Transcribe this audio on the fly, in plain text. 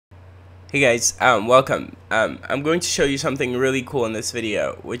Hey guys, welcome. I'm going to show you something really cool in this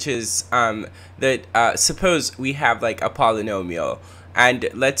video, which is that suppose we have like a polynomial, and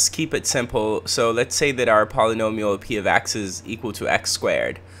let's keep it simple. So let's say that our polynomial p of x is equal to x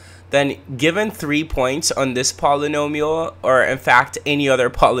squared. Then given 3 points on this polynomial, or in fact any other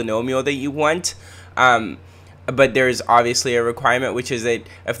polynomial that you want, but there's obviously a requirement, which is that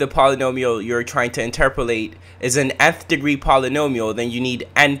if the polynomial you're trying to interpolate is an nth degree polynomial, then you need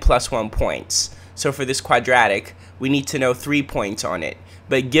n plus 1 points. So for this quadratic, we need to know 3 points on it.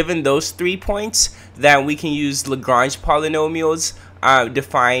 But given those 3 points, then we can use Lagrange polynomials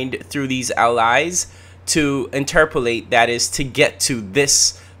defined through these LIs to interpolate, that is, to get to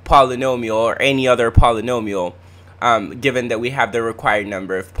this polynomial or any other polynomial, given that we have the required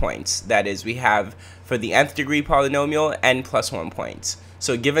number of points. That is, we have for the nth degree polynomial n plus 1 points.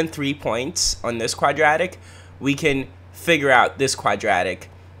 So given 3 points on this quadratic, we can figure out this quadratic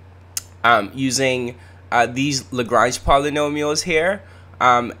using these Lagrange polynomials here,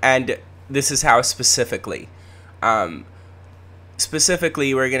 and this is how specifically.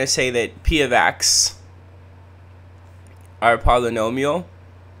 Specifically, we're going to say that p of x, our polynomial,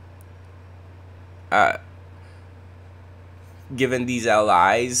 given these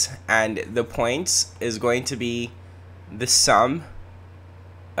LIs and the points, is going to be the sum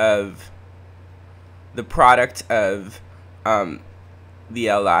of the product of the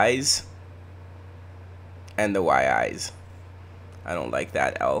LIs and the YIs. I don't like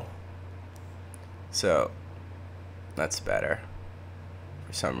that L, so that's better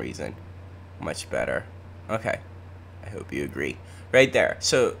for some reason. Much better. Okay, I hope you agree. Right there.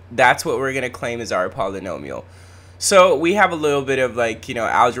 So that's what we're going to claim as our polynomial. So we have a little bit of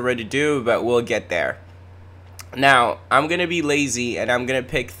algebra to do, but we'll get there. Now, I'm going to be lazy and I'm going to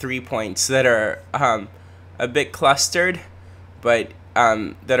pick 3 points that are a bit clustered, but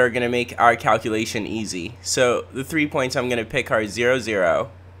that are going to make our calculation easy. So the 3 points I'm going to pick are 0, 0,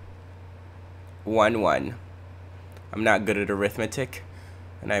 1, 1. I'm not good at arithmetic,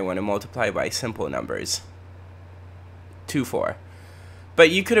 and I want to multiply by simple numbers. 2, 4. But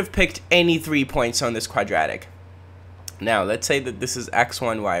you could have picked any 3 points on this quadratic. Now, let's say that this is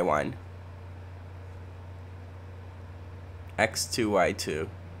x1, y1, x2, y2,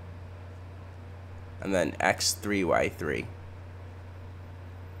 and then x3, y3.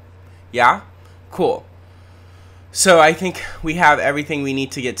 Yeah? Cool. So I think we have everything we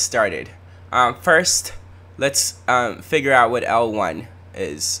need to get started. First, let's figure out what L1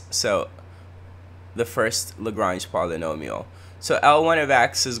 is. So the first Lagrange polynomial. So L1 of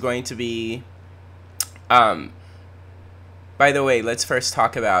x is going to be, by the way, let's first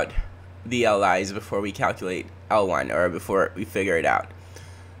talk about the LIs before we calculate L1, or before we figure it out.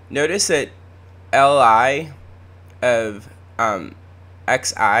 Notice that LI of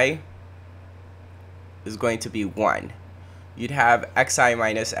xi is going to be 1. You'd have xi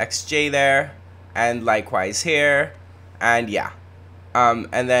minus xj there, and likewise here, and yeah.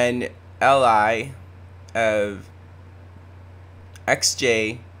 And then Li of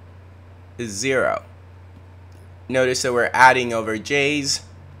xj is 0. Notice that we're adding over j's,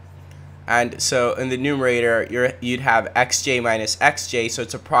 and so in the numerator you'd have xj minus xj, so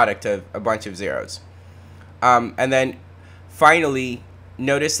it's a product of a bunch of zeros. And then finally,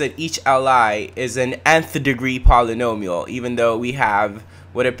 notice that each Li is an nth degree polynomial, even though we have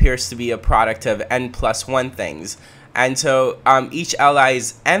what appears to be a product of n plus 1 things. And so each Li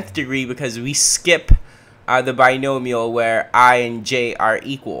is nth degree because we skip the binomial where I and j are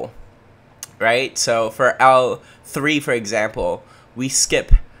equal, right? So for L3, for example, we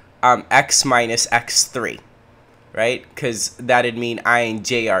skip x minus x3, right? Because that'd mean I and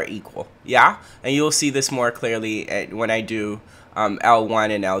j are equal. Yeah? And you'll see this more clearly when I do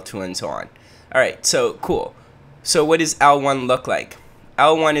L1 and L2 and so on. Alright, so cool. So what does L1 look like?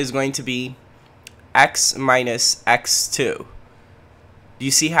 L1 is going to be x minus x2. Do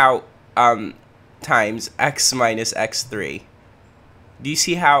you see how times x minus x3? Do you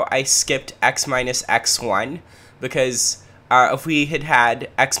see how I skipped x minus x1? Because if we had had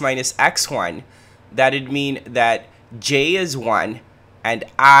x minus x1, that'd mean that j is 1 and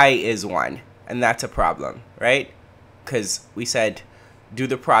I is 1, and that's a problem, right? Because we said do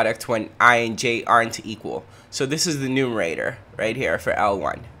the product when I and j aren't equal. So this is the numerator right here for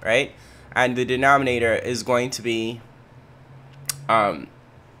L1, right? And the denominator is going to be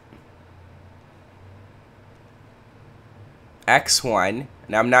x1.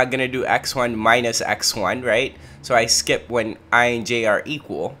 Now I'm not going to do x1 minus x1, right? So I skip when I and j are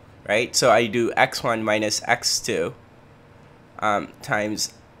equal, right? So I do x1 minus x2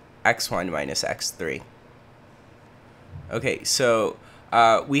 times x1 minus x3. Okay, so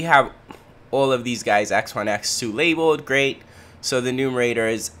we have all of these guys, x1, x2 labeled. Great. So the numerator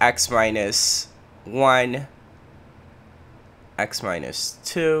is x minus 1, x minus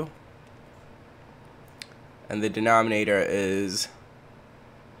 2. And the denominator is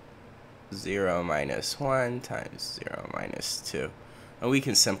 0 minus 1 times 0 minus 2. And we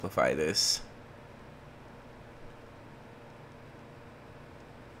can simplify this.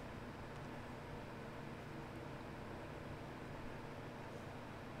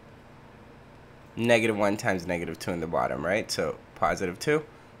 -1 times -2 in the bottom, right? So positive 2.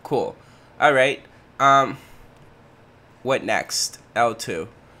 Cool. All right. What next? L2.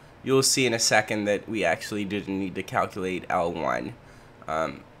 You'll see in a second that we actually didn't need to calculate L1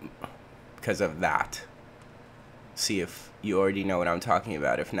 because of that. See if you already know what I'm talking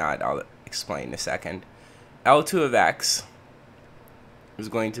about. If not, I'll explain in a second. L2 of x is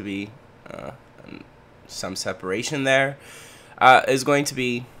going to be some separation there. Is going to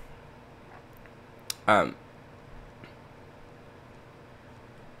be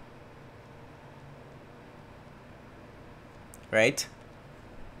right,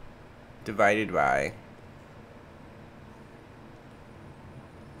 divided by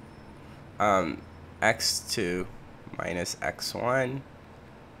x2 minus x1,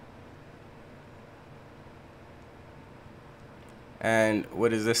 and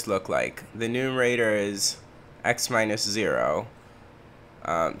what does this look like? The numerator is x minus 0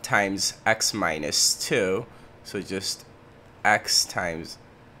 times x minus 2, so just x times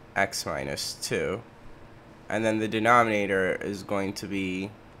x minus 2, and then the denominator is going to be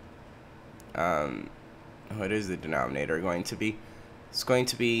what is the denominator going to be? It's going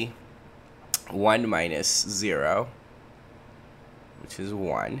to be 1 minus 0, which is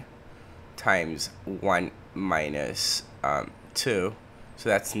 1, times 1 minus 2, so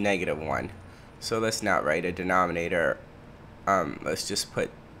that's -1. So let's not write a denominator. Let's just put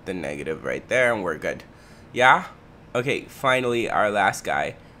the negative right there and we're good. Yeah? Okay, finally our last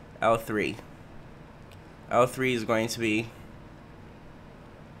guy, L3. L3 is going to be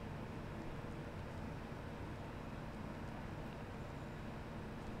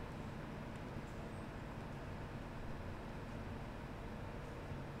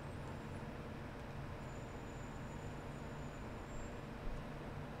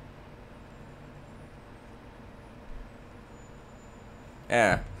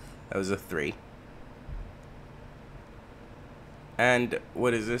that was a 3. And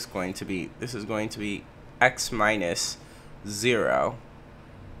what is this going to be? This is going to be x minus 0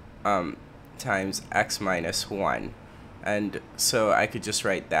 times x minus 1. And so I could just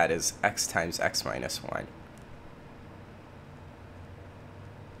write that as x times x minus 1.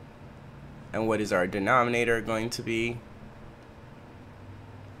 And what is our denominator going to be?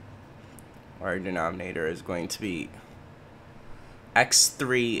 Our denominator is going to be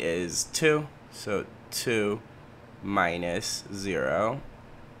x3 is 2, so 2 minus 0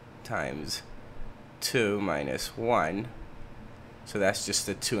 times 2 minus 1, so that's just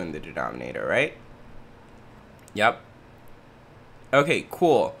the 2 in the denominator, right? Yep. Okay,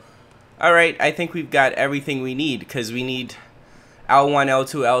 cool. All right, I think we've got everything we need, because we need L1,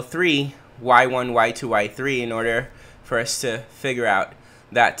 L2, L3, Y1, Y2, Y3 in order for us to figure out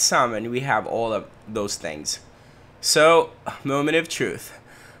that sum, and we have all of those things. So, moment of truth.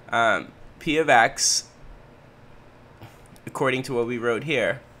 P of x, according to what we wrote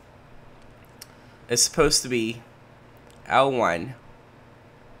here, is supposed to be L1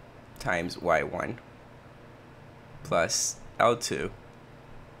 times Y1 plus L2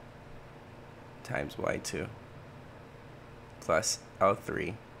 times Y2 plus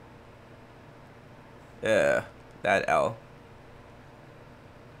L3. That L.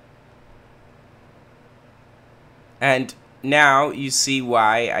 And now you see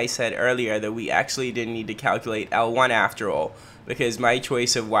why I said earlier that we actually didn't need to calculate L1 after all, because my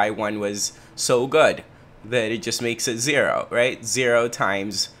choice of Y1 was so good that it just makes it 0, right? 0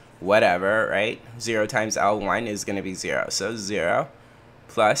 times whatever, right? 0 times L1 is going to be 0. So 0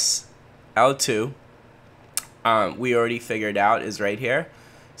 plus L2, we already figured out, is right here.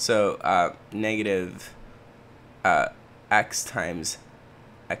 So negative x times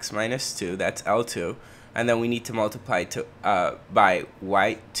x minus 2, that's L2. And then we need to multiply to by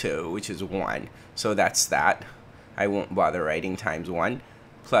y2, which is 1. So that's that. I won't bother writing times 1.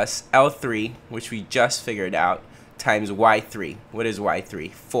 Plus L3, which we just figured out, times y3. What is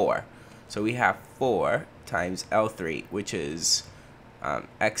y3? 4. So we have 4 times L3, which is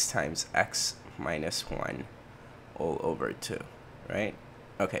x times x minus 1 all over 2, right?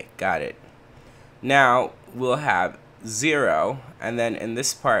 Okay, got it. Now we'll have 0, and then in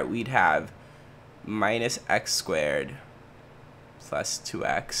this part we'd have minus x squared plus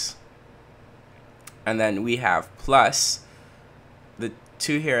 2x And then we have plus the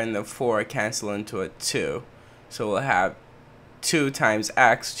 2 here and the 4 cancel into a 2. So we'll have 2 times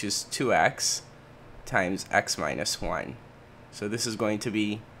x, which is 2x, times x minus 1. So this is going to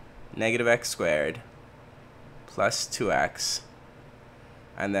be negative x squared plus 2x,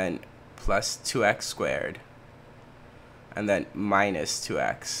 and then plus 2x squared, and then minus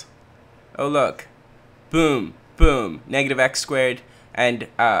 2x. Oh look, boom, boom, negative x squared and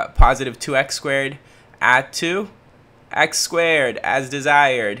positive 2x squared add to x squared as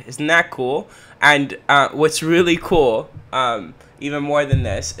desired. Isn't that cool? And what's really cool, even more than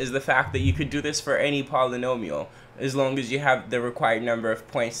this, is the fact that you could do this for any polynomial as long as you have the required number of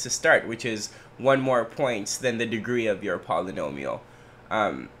points to start, which is 1 more points than the degree of your polynomial.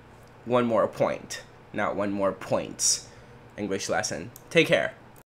 1 more point, not 1 more points. English lesson. Take care.